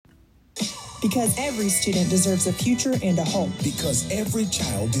Because every student deserves a future and a home. Because every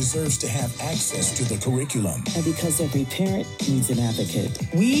child deserves to have access to the curriculum. And because every parent needs an advocate.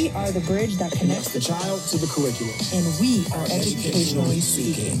 We are the bridge that connects the child to the curriculum. And we are educationally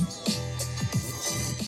speaking.